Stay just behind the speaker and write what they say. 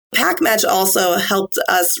PAC Match also helped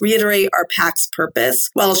us reiterate our PAC's purpose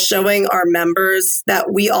while showing our members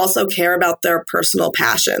that we also care about their personal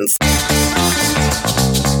passions.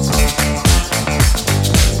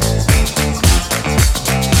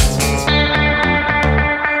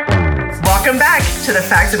 Welcome back to the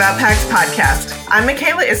Facts About PACs podcast. I'm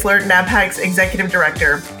Michaela Isler, NABPAC's Executive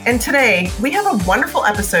Director, and today we have a wonderful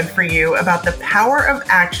episode for you about the power of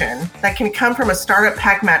action that can come from a startup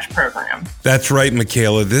PAC Match program. That's right,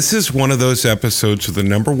 Michaela. This is one of those episodes of the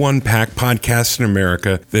 #1 PAC podcast in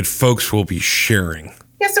America that folks will be sharing.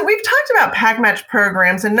 Yeah, so we've talked about PAC Match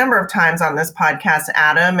programs a number of times on this podcast,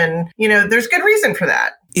 Adam, and, there's good reason for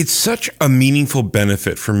that. It's such a meaningful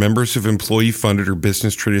benefit for members of employee-funded or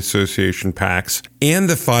business trade association PACs and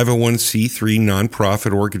the 501c3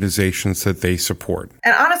 nonprofit organizations that they support.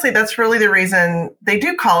 And honestly, that's really the reason they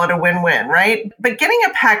do call it a win-win, right? But getting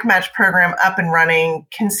a PAC Match program up and running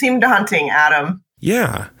can seem daunting, Adam.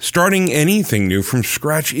 Yeah, starting anything new from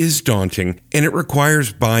scratch is daunting, and it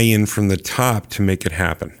requires buy-in from the top to make it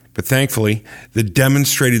happen. But thankfully, the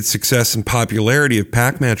demonstrated success and popularity of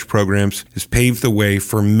PAC Match programs has paved the way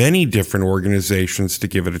for many different organizations to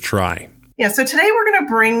give it a try. Yeah, so today we're going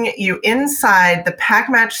to bring you inside the PAC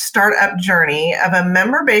Match startup journey of a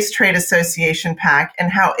member-based trade association PAC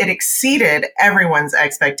and how it exceeded everyone's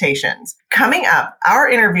expectations. Coming up, our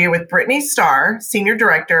interview with Brittany Starr, Senior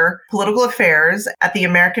Director, Political Affairs at the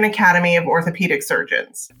American Academy of Orthopedic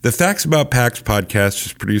Surgeons. The Facts About PACs podcast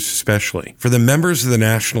is produced especially for the members of the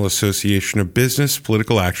National Association of Business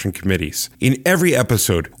Political Action Committees. In every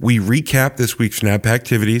episode, we recap this week's NABPAC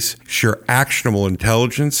activities, share actionable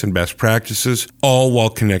intelligence and best practices, all while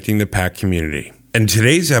connecting the PAC community. And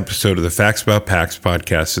today's episode of the Facts About PACs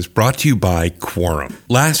podcast is brought to you by Quorum.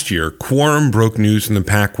 Last year, Quorum broke news in the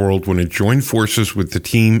PAC world when it joined forces with the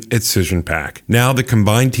team at Cision PAC. Now the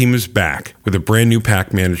combined team is back with a brand new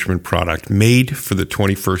PAC management product made for the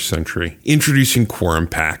 21st century. Introducing Quorum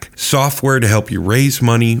PAC, software to help you raise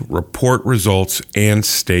money, report results, and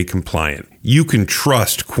stay compliant. You can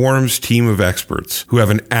trust Quorum's team of experts who have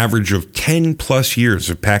an average of 10 plus years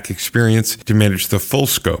of PAC experience to manage the full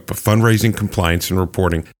scope of fundraising, compliance, and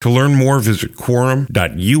reporting. To learn more, visit quorum.us/PAC.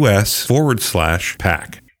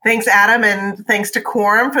 Thanks, Adam, and thanks to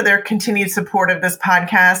Quorum for their continued support of this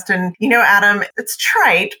podcast. And, Adam, it's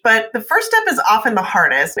trite, but the first step is often the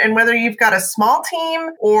hardest. And whether you've got a small team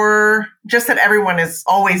or just that everyone is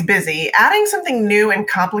always busy, adding something new and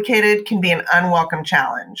complicated can be an unwelcome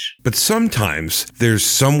challenge. But sometimes there's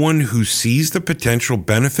someone who sees the potential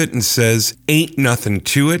benefit and says, ain't nothing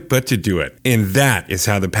to it but to do it. And that is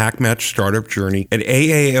how the PAC Match startup journey at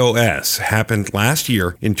AAOS happened last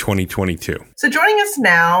year in 2022. So joining us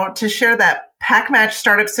now to share that PAC Match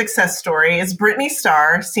startup success story is Brittany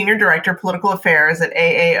Starr, Senior Director, Political Affairs at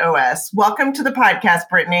AAOS. Welcome to the podcast,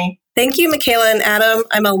 Brittany. Thank you, Michaela and Adam.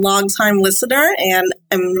 I'm a longtime listener, and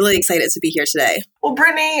I'm really excited to be here today. Well,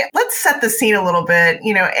 Brittany, let's set the scene a little bit.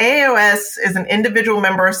 AAOS is an individual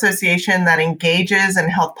member association that engages in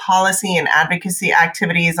health policy and advocacy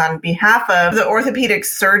activities on behalf of the orthopedic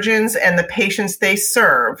surgeons and the patients they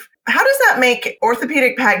serve. How does that make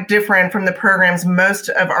Orthopedic PAC different from the programs most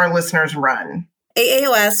of our listeners run?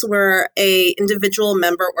 AAOS, we're a individual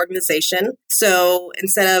member organization. So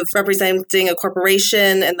instead of representing a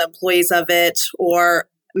corporation and the employees of it or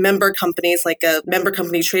member companies like a member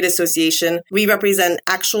company trade association, we represent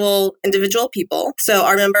actual individual people. So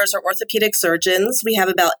our members are orthopedic surgeons. We have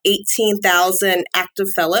about 18,000 active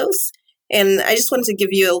fellows. And I just wanted to give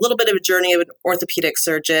you a little bit of a journey of an orthopedic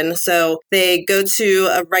surgeon. So they go to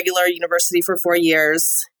a regular university for 4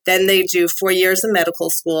 years. Then they do 4 years of medical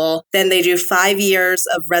school. Then they do 5 years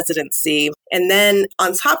of residency. And then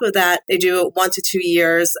on top of that, they do 1 to 2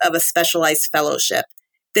 years of a specialized fellowship.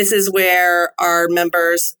 This is where our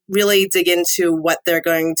members really dig into what they're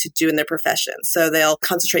going to do in their profession. So they'll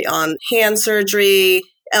concentrate on hand surgery,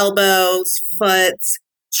 elbows, foot,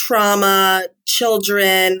 trauma,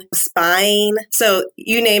 children, spine. So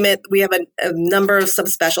you name it, we have a number of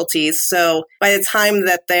subspecialties. So by the time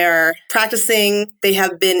that they're practicing, they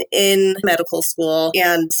have been in medical school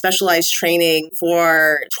and specialized training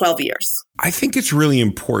for 12 years. I think it's really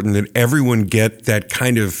important that everyone get that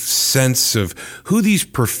kind of sense of who these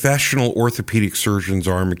professional orthopedic surgeons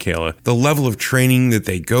are, Michaela, the level of training that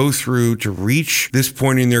they go through to reach this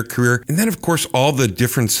point in their career, and then, of course, all the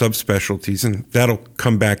different subspecialties, and that'll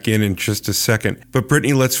come back in just a second. But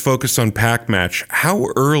Brittany, let's focus on PAC Match. How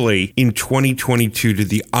early in 2022 did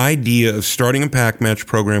the idea of starting a PAC Match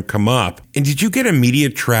program come up, and did you get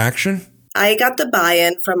immediate traction? I got the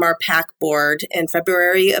buy-in from our PAC board in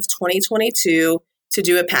February of 2022 to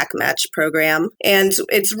do a PAC match program. And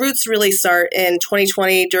its roots really start in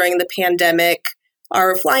 2020 during the pandemic.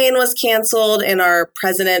 Our fly-in was canceled, and our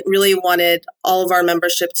president really wanted all of our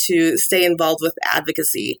membership to stay involved with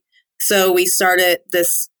advocacy. So we started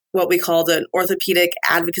this, what we called an Orthopedic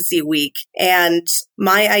Advocacy Week. And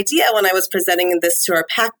my idea when I was presenting this to our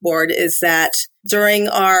PAC board is that during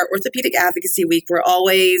our Orthopedic Advocacy Week, we're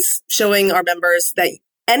always showing our members that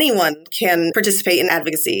anyone can participate in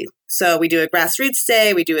advocacy. So we do a grassroots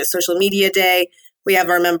day, we do a social media day, we have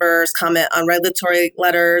our members comment on regulatory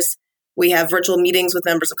letters, we have virtual meetings with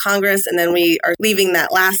members of Congress, and then we are leaving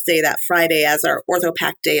that last day, that Friday, as our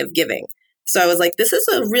OrthoPAC Day of Giving. So I was like, this is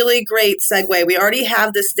a really great segue. We already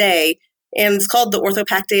have this day, and it's called the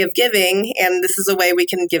OrthoPAC Day of Giving, and this is a way we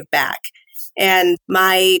can give back. And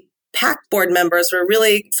my PAC board members were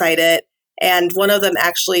really excited. And one of them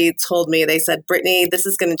actually told me, they said, Brittany, this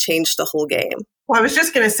is going to change the whole game. Well, I was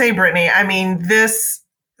just going to say, Brittany, I mean,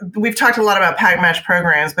 we've talked a lot about PAC match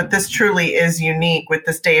programs, but this truly is unique with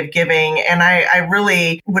this Day of Giving. And I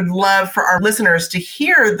really would love for our listeners to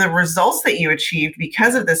hear the results that you achieved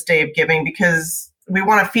because of this Day of Giving, because we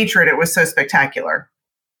want to feature it. It was so spectacular.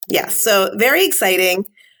 Yes, so very exciting.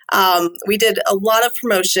 We did a lot of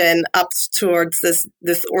promotion up towards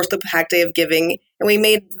this OrthoPAC Day of Giving, and we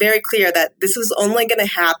made very clear that this was only going to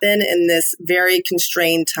happen in this very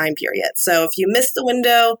constrained time period. So if you missed the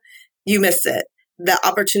window, you missed it. The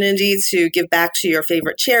opportunity to give back to your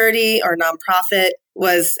favorite charity or nonprofit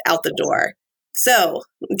was out the door. So,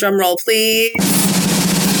 drum roll, please.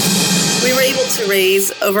 We were able to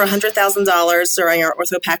raise over $100,000 during our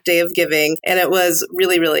OrthoPAC Day of Giving, and it was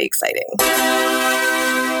really, really exciting.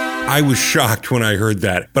 I was shocked when I heard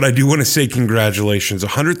that, but I do want to say congratulations.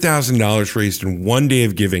 $100,000 raised in one day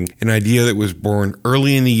of giving, an idea that was born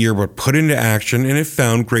early in the year but put into action, and it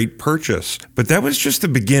found great purchase. But that was just the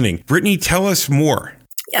beginning. Brittany, tell us more.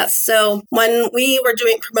 Yes, so when we were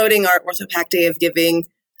promoting our OrthoPAC Day of Giving,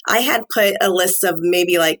 I had put a list of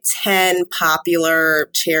maybe like 10 popular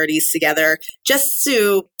charities together just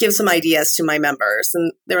to give some ideas to my members.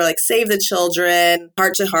 And they were like Save the Children,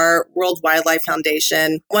 Heart to Heart, World Wildlife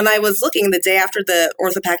Foundation. When I was looking the day after the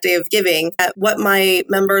OrthoPAC Day of Giving at what my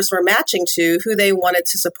members were matching to, who they wanted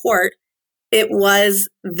to support, it was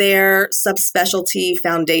their subspecialty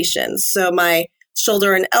foundations. So my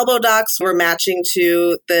shoulder and elbow docs were matching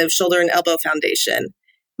to the Shoulder and Elbow Foundation.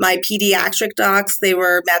 My pediatric docs, they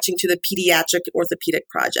were matching to the Pediatric Orthopedic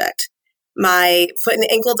Project. My foot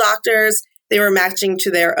and ankle doctors, they were matching to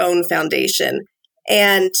their own foundation.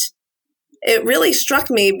 And it really struck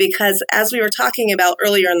me because as we were talking about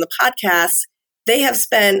earlier in the podcast, they have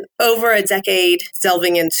spent over a decade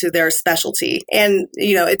delving into their specialty. And,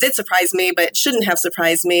 it did surprise me, but it shouldn't have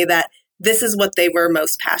surprised me that this is what they were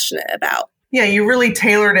most passionate about. Yeah, you really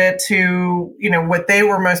tailored it to, what they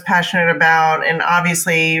were most passionate about. And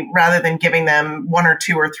obviously, rather than giving them one or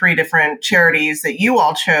two or three different charities that you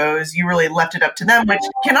all chose, you really left it up to them, which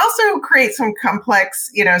can also create some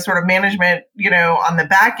complex, sort of management, on the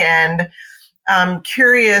back end. I'm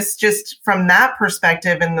curious just from that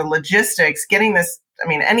perspective and the logistics, getting this,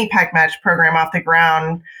 any PAC match program off the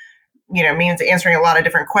ground, means answering a lot of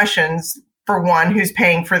different questions. For one, who's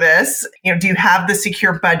paying for this? Do you have the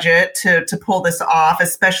secure budget to pull this off,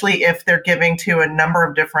 especially if they're giving to a number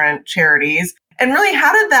of different charities? And really,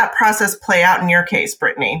 how did that process play out in your case,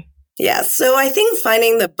 Brittany? Yeah, so I think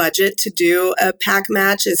finding the budget to do a PAC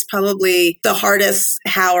match is probably the hardest.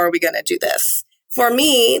 How are we going to do this? For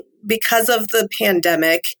me, because of the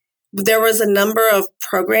pandemic, there was a number of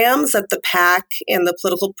programs that the PAC and the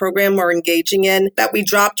political program were engaging in that we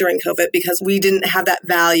dropped during COVID because we didn't have that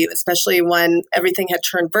value, especially when everything had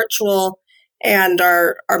turned virtual and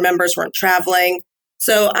our members weren't traveling.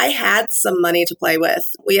 So I had some money to play with.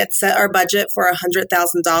 We had set our budget for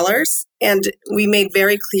 $100,000, and we made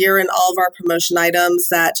very clear in all of our promotion items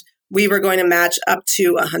that we were going to match up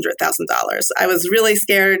to $100,000. I was really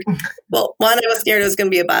scared. Well, one, I was scared it was going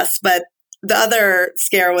to be a bust, but the other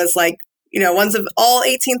scare was like, once of all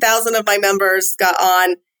 18,000 of my members got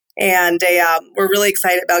on and they were really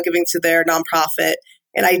excited about giving to their nonprofit.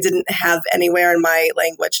 And I didn't have anywhere in my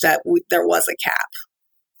language that there was a cap.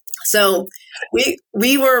 So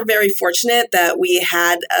we were very fortunate that we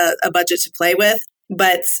had a budget to play with.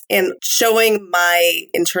 But in showing my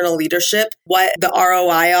internal leadership what the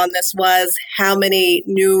ROI on this was, how many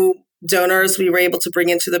new donors we were able to bring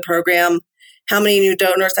into the program, how many new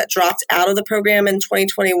donors that dropped out of the program in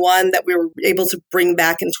 2021 that we were able to bring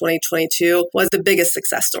back in 2022 was the biggest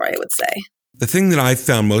success story, I would say. The thing that I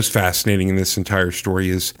found most fascinating in this entire story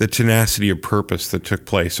is the tenacity of purpose that took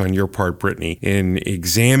place on your part, Brittany, in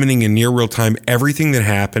examining in near real time everything that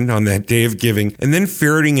happened on that day of giving and then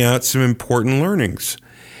ferreting out some important learnings.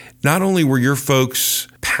 Not only were your folks'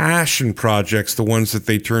 passion projects the ones that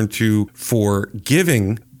they turned to for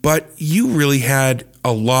giving, but you really had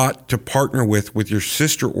a lot to partner with your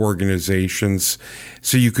sister organizations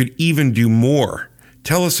so you could even do more.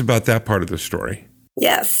 Tell us about that part of the story.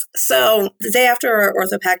 Yes. So the day after our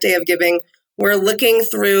OrthoPAC Day of Giving, we're looking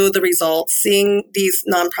through the results, seeing these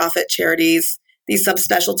nonprofit charities, these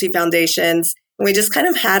subspecialty foundations, and we just kind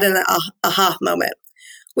of had an aha moment.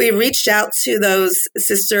 We reached out to those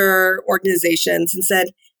sister organizations and said,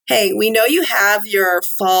 hey, we know you have your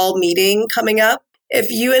fall meeting coming up. If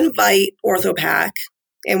you invite OrthoPAC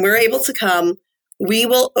and we're able to come, we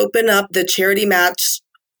will open up the charity match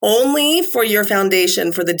only for your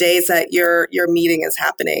foundation for the days that your meeting is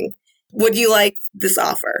happening. Would you like this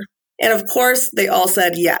offer? And of course, they all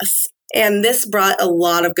said yes. And this brought a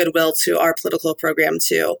lot of goodwill to our political program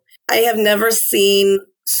too. I have never seen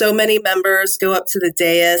so many members go up to the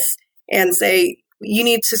dais and say, you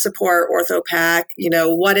need to support OrthoPAC,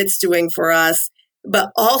 what it's doing for us.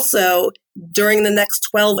 But also, during the next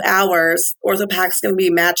 12 hours, OrthoPAC's going to be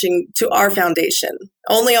matching to our foundation,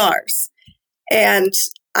 only ours. And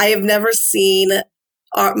I have never seen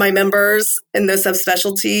my members in those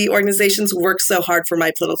subspecialty organizations work so hard for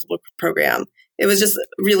my political program. It was just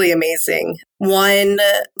really amazing. One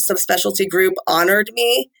subspecialty group honored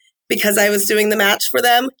me because I was doing the match for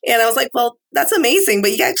them. And I was like, well, that's amazing,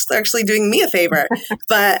 but you guys are actually doing me a favor.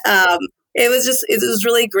 But it was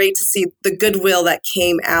really great to see the goodwill that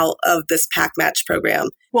came out of this PAC match program.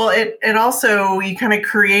 Well, it also, you kind of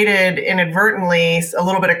created inadvertently a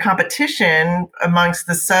little bit of competition amongst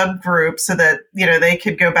the subgroups so that, they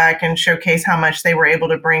could go back and showcase how much they were able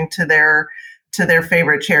to bring to their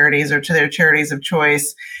favorite charities or to their charities of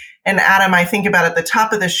choice. And Adam, I think about at the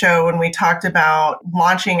top of the show when we talked about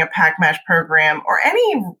launching a PAC match program or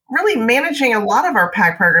really managing a lot of our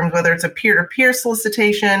PAC programs, whether it's a peer-to-peer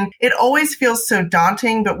solicitation, it always feels so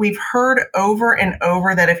daunting, but we've heard over and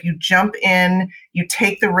over that if you jump in, you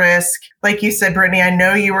take the risk. Like you said, Brittany, I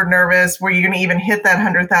know you were nervous. Were you going to even hit that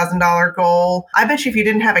 $100,000 goal? I bet you if you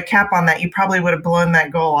didn't have a cap on that, you probably would have blown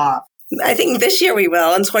that goal off. I think this year we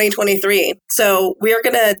will in 2023. So we are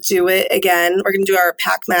going to do it again. We're going to do our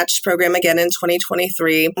PAC match program again in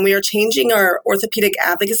 2023. And we are changing our orthopedic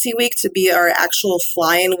advocacy week to be our actual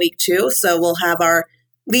fly-in week too. So we'll have our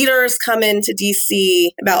leaders come into DC,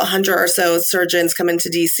 about 100 or so surgeons come into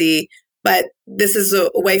DC. But this is a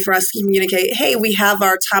way for us to communicate, hey, we have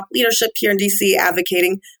our top leadership here in DC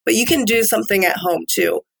advocating, but you can do something at home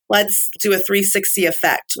too. Let's do a 360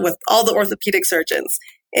 effect with all the orthopedic surgeons.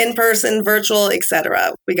 In person, virtual,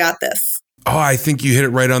 etc. We got this. Oh, I think you hit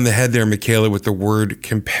it right on the head there, Michaela, with the word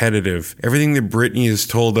competitive. Everything that Brittany has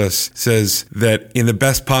told us says that in the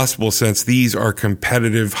best possible sense, these are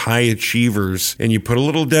competitive high achievers. And you put a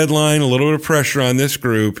little deadline, a little bit of pressure on this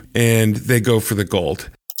group, and they go for the gold.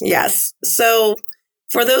 Yes. So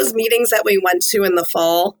for those meetings that we went to in the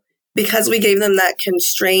fall, because we gave them that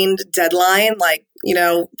constrained deadline,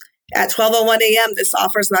 at 12:01 a.m., this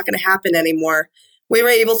offer is not going to happen anymore. We were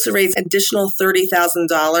able to raise additional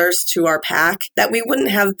 $30,000 to our PAC that we wouldn't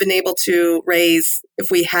have been able to raise if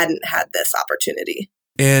we hadn't had this opportunity.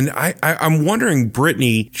 And I'm wondering,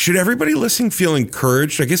 Brittany, should everybody listening feel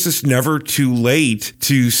encouraged? I guess it's never too late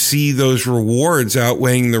to see those rewards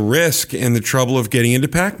outweighing the risk and the trouble of getting into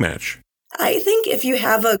PAC match. I think if you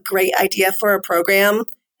have a great idea for a program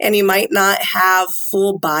and you might not have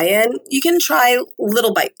full buy-in, you can try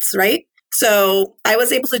little bites, right? So I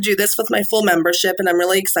was able to do this with my full membership, and I'm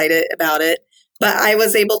really excited about it. But I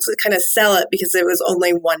was able to kind of sell it because it was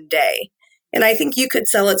only one day. And I think you could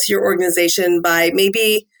sell it to your organization by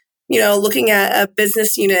maybe, looking at a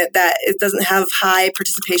business unit that it doesn't have high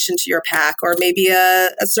participation to your PAC, or maybe a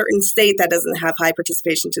certain state that doesn't have high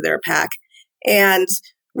participation to their PAC. And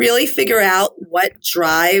really figure out what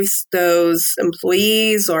drives those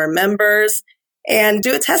employees or members and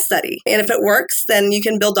do a test study. And if it works, then you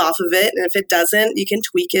can build off of it. And if it doesn't, you can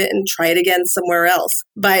tweak it and try it again somewhere else.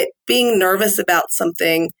 But being nervous about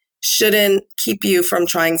something shouldn't keep you from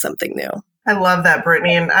trying something new. I love that,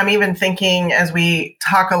 Brittany. And I'm even thinking as we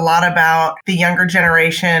talk a lot about the younger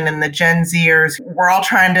generation and the Gen Zers, we're all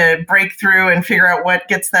trying to break through and figure out what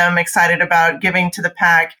gets them excited about giving to the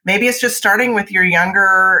PAC. Maybe it's just starting with your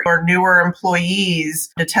younger or newer employees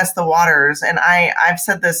to test the waters. And I've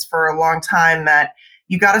said this for a long time that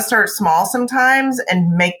you got to start small sometimes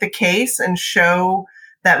and make the case and show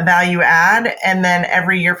that value add. And then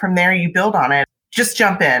every year from there, you build on it. just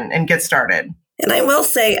jump in and get started. And I will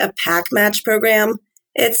say a PAC match program,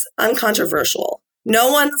 it's uncontroversial.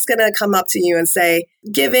 No one's going to come up to you and say,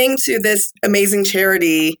 giving to this amazing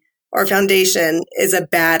charity or foundation is a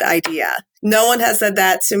bad idea. No one has said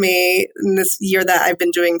that to me in this year that I've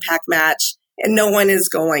been doing PAC match, and no one is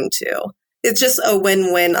going to. It's just a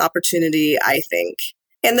win-win opportunity, I think.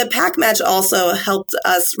 And the PAC match also helped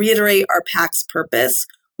us reiterate our PAC's purpose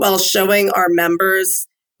while showing our members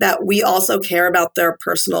that we also care about their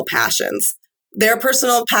personal passions. Their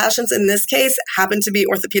personal passions in this case happen to be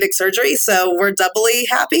orthopedic surgery, so we're doubly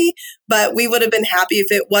happy, but we would have been happy if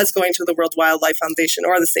it was going to the World Wildlife Foundation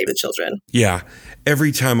or the Save the Children. Yeah.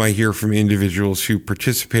 Every time I hear from individuals who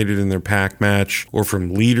participated in their PAC match or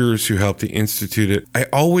from leaders who helped to institute it, I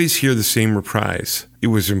always hear the same reprise. It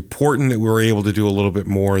was important that we were able to do a little bit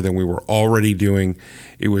more than we were already doing.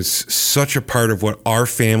 It was such a part of what our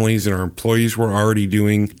families and our employees were already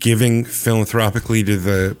doing, giving philanthropically to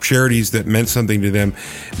the charities that meant something to them.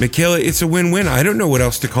 Michaela, it's a win-win. I don't know what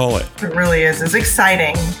else to call it. It really is. It's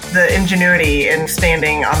exciting, the ingenuity in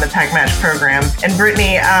standing on the PAC Match program. And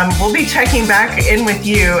Brittany, we'll be checking back in with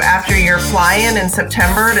you after your fly-in in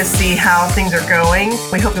September to see how things are going.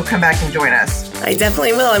 We hope you'll come back and join us. I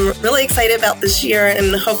definitely will. I'm really excited about this year,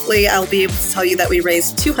 and hopefully I'll be able to tell you that we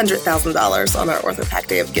raised $200,000 on our OrthoPAC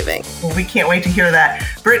Day of Giving. Well, we can't wait to hear that.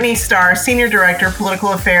 Brittany Starr, Senior Director,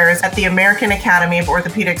 Political Affairs at the American Academy of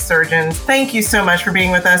Orthopedic Surgeons. Thank you so much for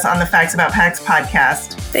being with us on the Facts About PACs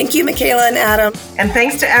podcast. Thank you, Michaela and Adam. And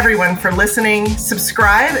thanks to everyone for listening.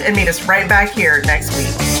 Subscribe and meet us right back here next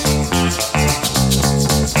week.